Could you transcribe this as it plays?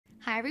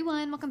Hi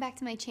everyone, welcome back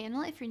to my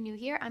channel. If you're new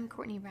here, I'm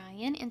Courtney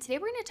Ryan, and today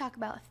we're going to talk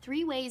about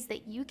 3 ways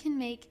that you can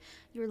make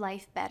your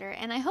life better.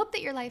 And I hope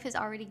that your life is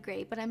already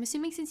great, but I'm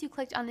assuming since you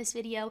clicked on this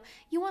video,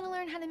 you want to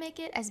learn how to make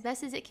it as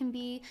best as it can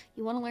be.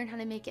 You want to learn how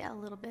to make it a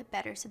little bit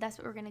better, so that's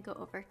what we're going to go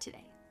over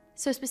today.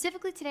 So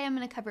specifically today, I'm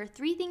going to cover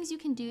 3 things you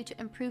can do to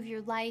improve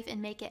your life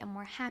and make it a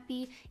more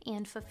happy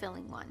and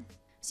fulfilling one.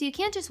 So you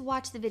can't just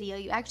watch the video,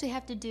 you actually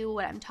have to do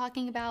what I'm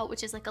talking about,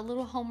 which is like a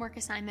little homework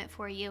assignment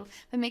for you,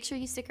 but make sure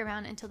you stick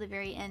around until the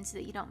very end so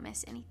that you don't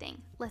miss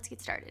anything. Let's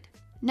get started.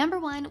 Number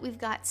 1, we've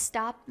got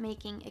stop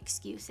making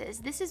excuses.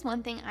 This is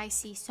one thing I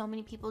see so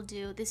many people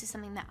do. This is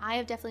something that I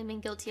have definitely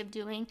been guilty of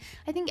doing.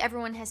 I think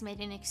everyone has made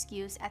an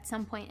excuse at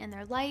some point in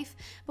their life,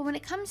 but when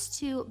it comes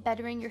to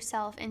bettering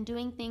yourself and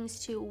doing things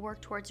to work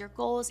towards your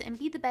goals and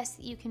be the best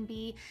that you can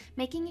be,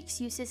 making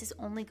excuses is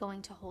only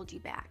going to hold you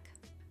back.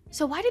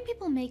 So why do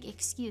people make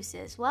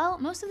excuses? Well,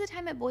 most of the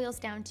time it boils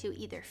down to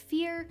either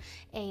fear,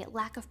 a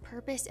lack of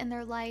purpose in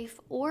their life,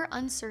 or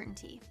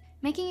uncertainty.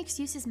 Making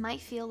excuses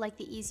might feel like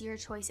the easier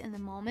choice in the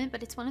moment,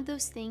 but it's one of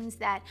those things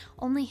that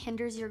only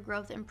hinders your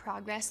growth and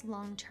progress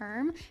long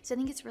term, so I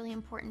think it's really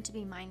important to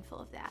be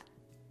mindful of that.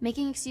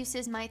 Making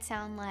excuses might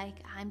sound like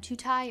I'm too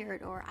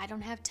tired, or I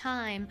don't have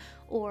time,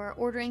 or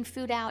ordering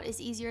food out is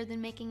easier than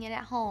making it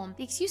at home.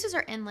 The excuses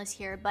are endless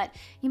here, but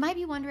you might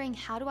be wondering,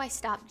 how do I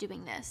stop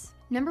doing this?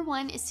 Number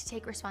 1 is to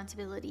take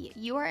responsibility.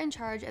 You are in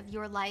charge of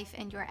your life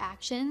and your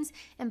actions,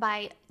 and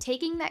by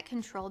taking that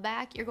control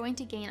back, you're going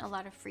to gain a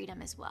lot of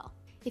freedom as well.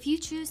 If you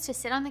choose to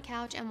sit on the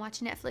couch and watch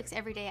Netflix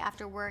every day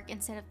after work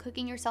instead of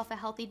cooking yourself a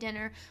healthy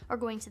dinner or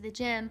going to the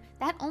gym,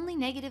 that only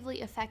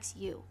negatively affects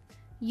you.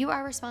 You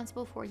are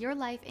responsible for your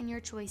life and your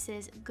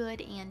choices,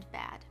 good and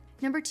bad.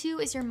 Number 2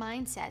 is your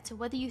mindset. So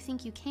whether you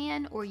think you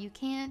can or you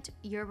can't,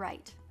 you're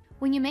right.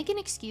 When you make an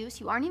excuse,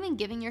 you aren't even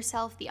giving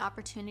yourself the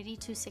opportunity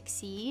to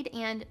succeed,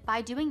 and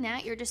by doing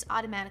that, you're just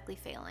automatically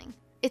failing.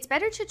 It's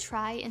better to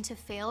try and to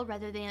fail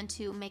rather than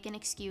to make an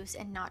excuse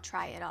and not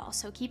try at all.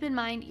 So keep in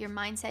mind your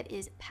mindset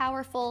is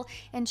powerful,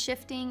 and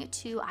shifting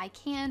to I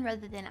can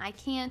rather than I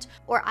can't,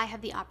 or I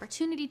have the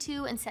opportunity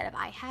to instead of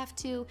I have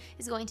to,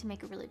 is going to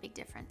make a really big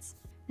difference.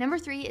 Number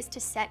 3 is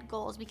to set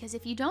goals, because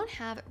if you don't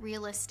have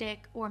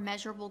realistic or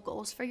measurable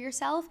goals for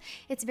yourself,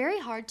 it's very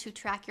hard to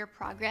track your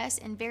progress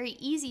and very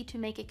easy to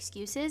make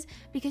excuses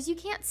because you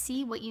can't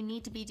see what you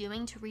need to be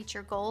doing to reach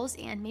your goals,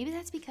 and maybe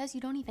that's because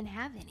you don't even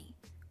have any.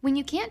 When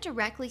you can't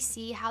directly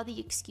see how the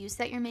excuse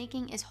that you're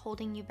making is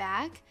holding you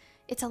back,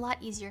 it's a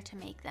lot easier to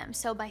make them.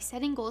 So by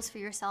setting goals for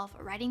yourself,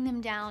 writing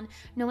them down,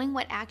 knowing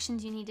what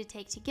actions you need to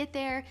take to get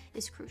there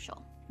is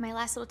crucial. My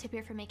last little tip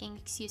here for making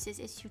excuses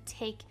is to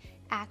take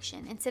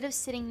action. Instead of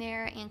sitting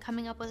there and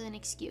coming up with an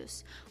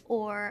excuse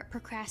or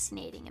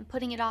procrastinating and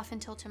putting it off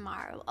until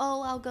tomorrow.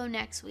 Oh, I'll go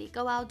next week.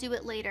 Oh, I'll do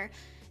it later.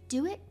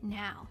 Do it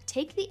now.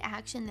 Take the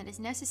action that is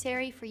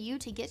necessary for you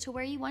to get to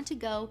where you want to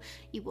go.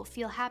 You will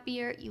feel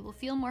happier, you will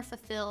feel more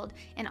fulfilled,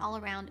 and all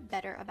around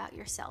better about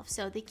yourself.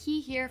 So the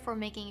key here for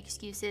making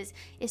excuses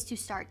is to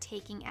start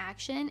taking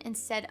action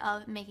instead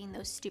of making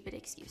those stupid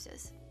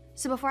excuses.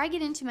 So before I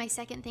get into my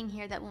second thing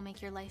here that will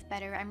make your life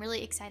better, I'm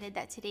really excited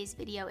that today's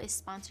video is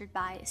sponsored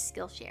by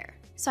Skillshare.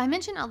 So I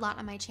mention a lot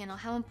on my channel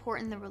how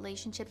important the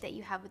relationship that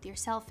you have with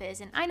yourself is,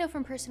 and I know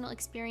from personal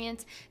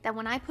experience that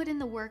when I put in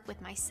the work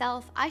with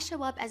myself, I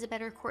show up as a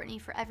better Courtney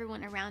for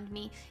everyone around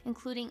me,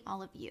 including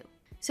all of you.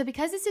 So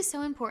because this is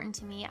so important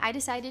to me, I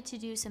decided to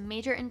do some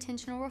major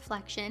intentional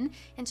reflection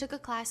and took a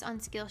class on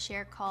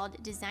Skillshare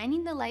called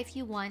Designing the Life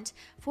You Want: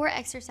 4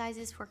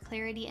 Exercises for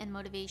Clarity and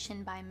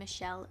Motivation by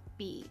Michelle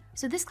B.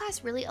 So this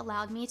class really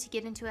allowed me to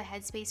get into a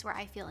headspace where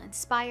I feel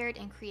inspired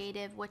and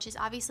creative, which is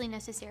obviously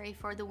necessary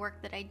for the work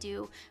that I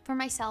do for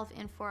myself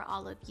and for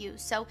all of you.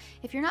 So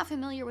if you're not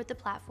familiar with the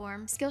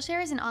platform,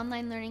 Skillshare is an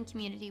online learning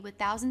community with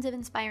thousands of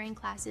inspiring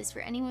classes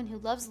for anyone who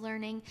loves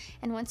learning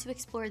and wants to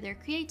explore their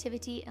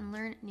creativity and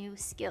learn new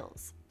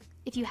skills.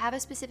 If you have a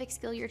specific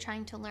skill you're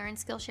trying to learn,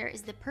 Skillshare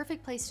is the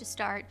perfect place to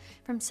start.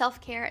 From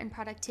self-care and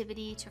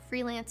productivity to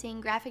freelancing,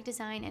 graphic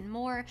design, and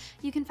more,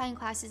 you can find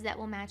classes that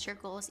will match your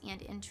goals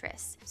and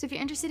interests. So if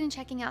you're interested in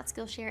checking out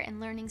Skillshare and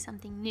learning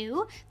something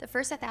new, the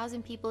first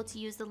 1,000 people to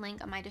use the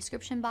link on my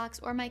description box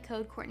or my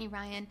code Courtney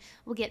Ryan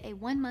will get a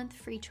 1-month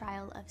free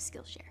trial of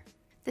Skillshare.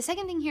 The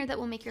second thing here that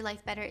will make your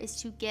life better is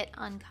to get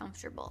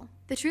uncomfortable.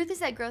 The truth is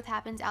that growth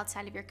happens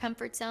outside of your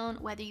comfort zone,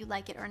 whether you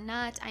like it or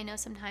not. I know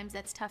sometimes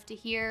that's tough to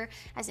hear.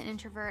 As an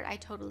introvert, I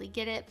totally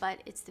get it,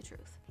 but it's the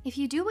truth. If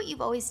you do what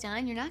you've always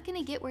done, you're not going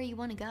to get where you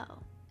want to go.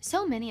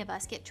 So many of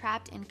us get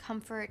trapped in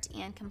comfort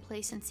and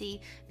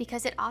complacency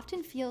because it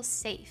often feels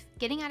safe.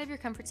 Getting out of your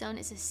comfort zone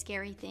is a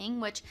scary thing,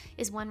 which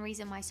is one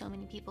reason why so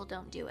many people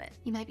don't do it.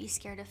 You might be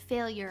scared of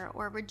failure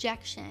or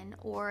rejection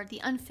or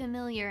the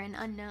unfamiliar and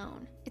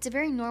unknown. It's a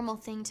very normal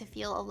thing to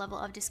feel a level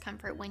of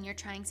discomfort when you're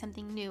trying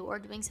something new or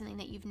doing something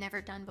that you've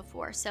never done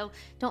before. So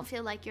don't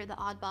feel like you're the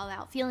oddball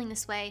out feeling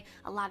this way.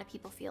 A lot of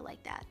people feel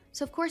like that.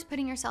 So of course,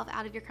 putting yourself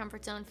out of your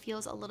comfort zone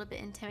feels a little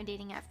bit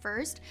intimidating at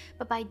first,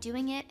 but by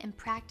doing it and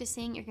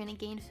practicing, you're going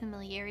to gain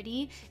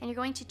familiarity and you're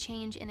going to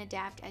change and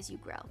adapt as you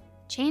grow.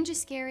 Change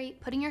is scary,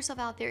 putting yourself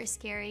out there is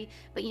scary,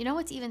 but you know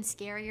what's even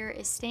scarier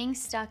is staying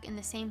stuck in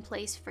the same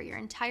place for your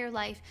entire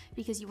life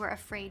because you were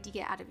afraid to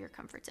get out of your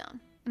comfort zone.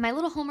 And my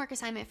little homework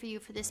assignment for you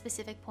for this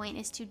specific point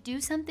is to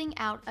do something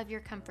out of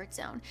your comfort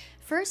zone.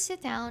 First,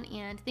 sit down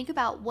and think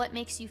about what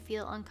makes you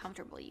feel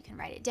uncomfortable. You can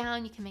write it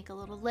down, you can make a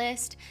little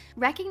list.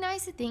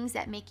 Recognize the things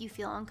that make you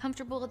feel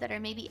uncomfortable that are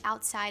maybe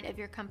outside of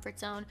your comfort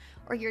zone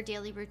or your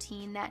daily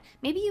routine that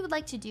maybe you would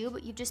like to do,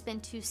 but you've just been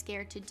too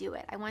scared to do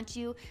it. I want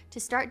you to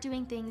start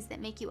doing things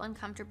that make you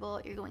uncomfortable.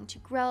 You're going to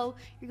grow,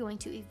 you're going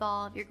to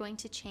evolve, you're going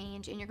to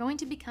change, and you're going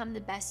to become the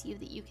best you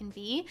that you can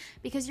be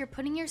because you're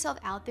putting yourself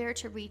out there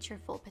to reach your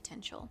full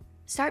potential.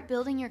 Start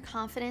building your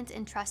confidence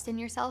and trust in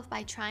yourself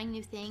by trying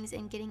new things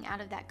and getting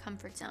out of that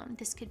comfort zone.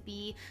 This could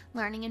be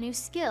learning a new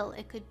skill.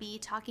 It could be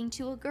talking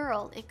to a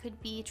girl. It could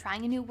be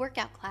trying a new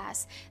workout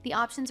class. The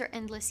options are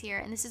endless here,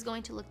 and this is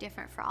going to look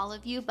different for all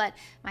of you, but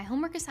my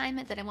homework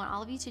assignment that I want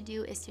all of you to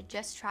do is to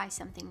just try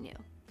something new.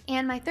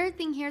 And my third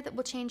thing here that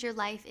will change your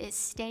life is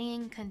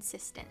staying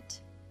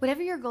consistent.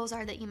 Whatever your goals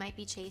are that you might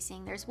be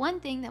chasing, there's one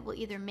thing that will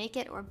either make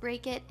it or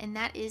break it, and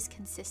that is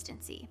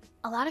consistency.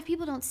 A lot of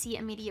people don't see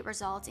immediate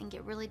results and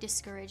get really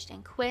discouraged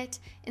and quit.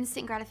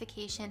 Instant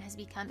gratification has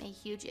become a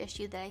huge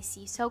issue that I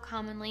see so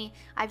commonly.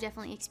 I've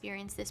definitely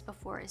experienced this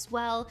before as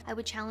well. I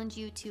would challenge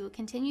you to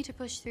continue to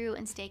push through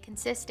and stay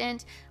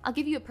consistent. I'll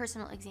give you a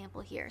personal example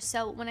here.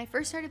 So when I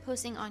first started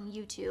posting on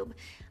YouTube,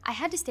 I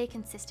had to stay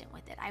consistent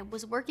with it. I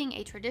was working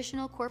a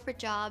traditional corporate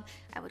job.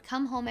 I would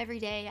come home every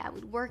day, I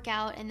would work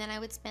out, and then I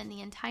would spend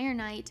the entire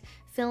night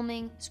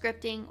filming,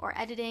 scripting, or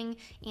editing,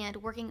 and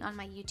working on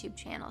my YouTube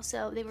channel.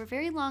 So they were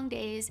very long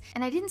days,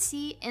 and I didn't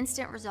see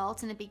instant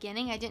results in the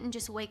beginning. I didn't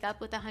just wake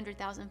up with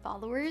 100,000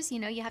 followers. You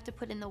know, you have to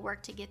put in the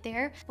work to get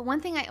there. But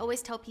one thing I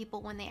always tell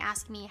people when they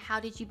ask me,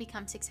 how did you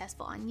become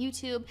successful on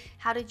YouTube?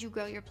 How did you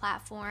grow your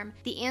platform?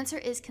 The answer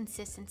is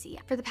consistency.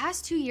 For the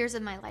past 2 years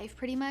of my life,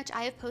 pretty much,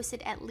 I have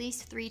posted at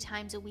least 3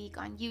 times a week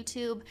on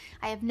YouTube.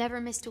 I have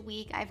never missed a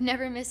week. I've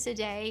never missed a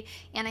day.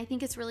 And I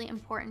think it's really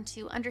important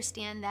to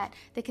understand that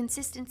the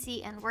consistency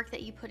and work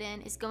that you put in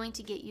is going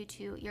to get you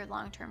to your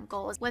long-term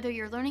goals. Whether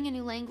you're learning a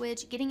new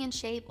language, getting in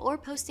shape, or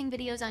posting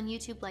videos on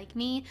YouTube like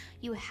me,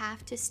 you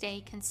have to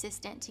stay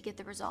consistent to get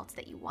the results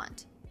that you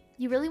want.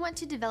 You really want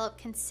to develop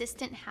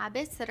consistent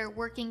habits that are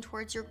working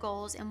towards your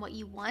goals and what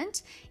you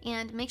want,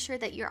 and make sure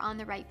that you're on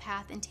the right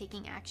path and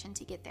taking action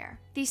to get there.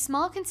 These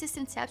small,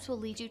 consistent steps will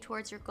lead you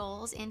towards your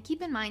goals, and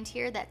keep in mind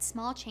here that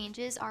small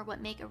changes are what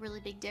make a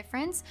really big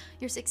difference.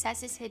 Your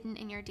success is hidden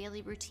in your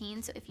daily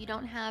routine, so if you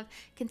don't have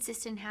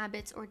consistent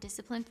habits or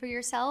discipline for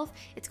yourself,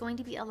 it's going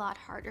to be a lot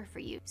harder for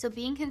you. So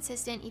being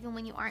consistent even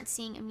when you aren't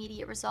seeing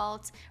immediate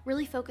results,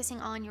 really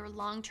focusing on your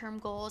long-term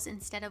goals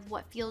instead of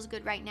what feels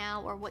good right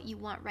now or what you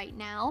want right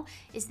now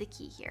is the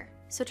key here.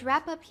 So to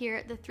wrap up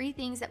here, the 3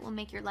 things that will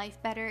make your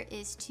life better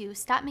is to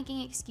stop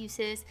making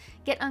excuses,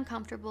 get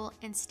uncomfortable,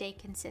 and stay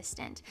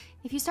consistent.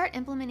 If you start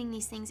implementing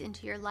these things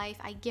into your life,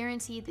 I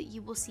guarantee that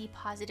you will see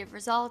positive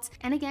results.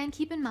 And again,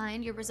 keep in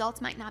mind, your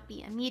results might not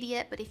be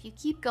immediate, but if you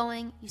keep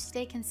going, you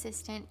stay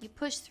consistent, you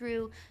push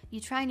through,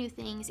 you try new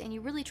things, and you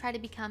really try to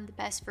become the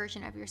best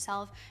version of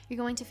yourself, you're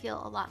going to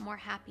feel a lot more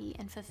happy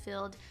and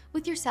fulfilled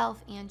with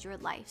yourself and your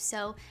life.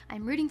 So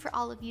I'm rooting for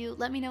all of you.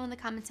 Let me know in the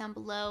comments down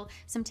below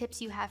some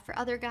tips you have for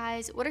other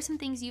guys. What are some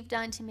things you've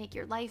done to make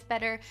your life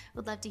better?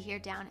 Would love to hear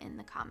down in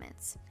the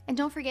comments. And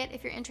don't forget,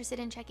 if you're interested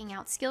in checking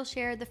out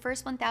Skillshare, the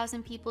first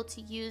 1,000 people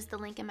to use the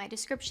link in my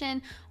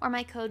description or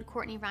my code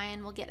Courtney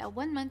Ryan will get a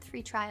 1-month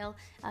free trial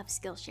of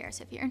Skillshare.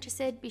 So if you're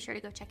interested, be sure to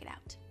go check it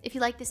out. If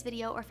you liked this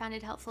video or found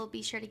it helpful,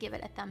 be sure to give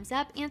it a thumbs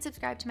up and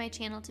subscribe to my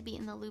channel to be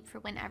in the loop for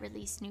when I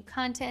release new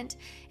content.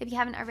 If you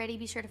haven't already,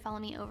 be sure to follow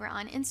me over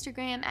on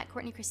Instagram at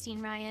Courtney Christine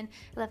Ryan.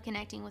 I love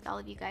connecting with all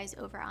of you guys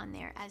over on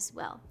there as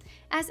well.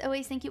 As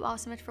always, thank you all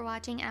so much for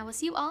watching, and I will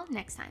see you all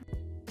next time.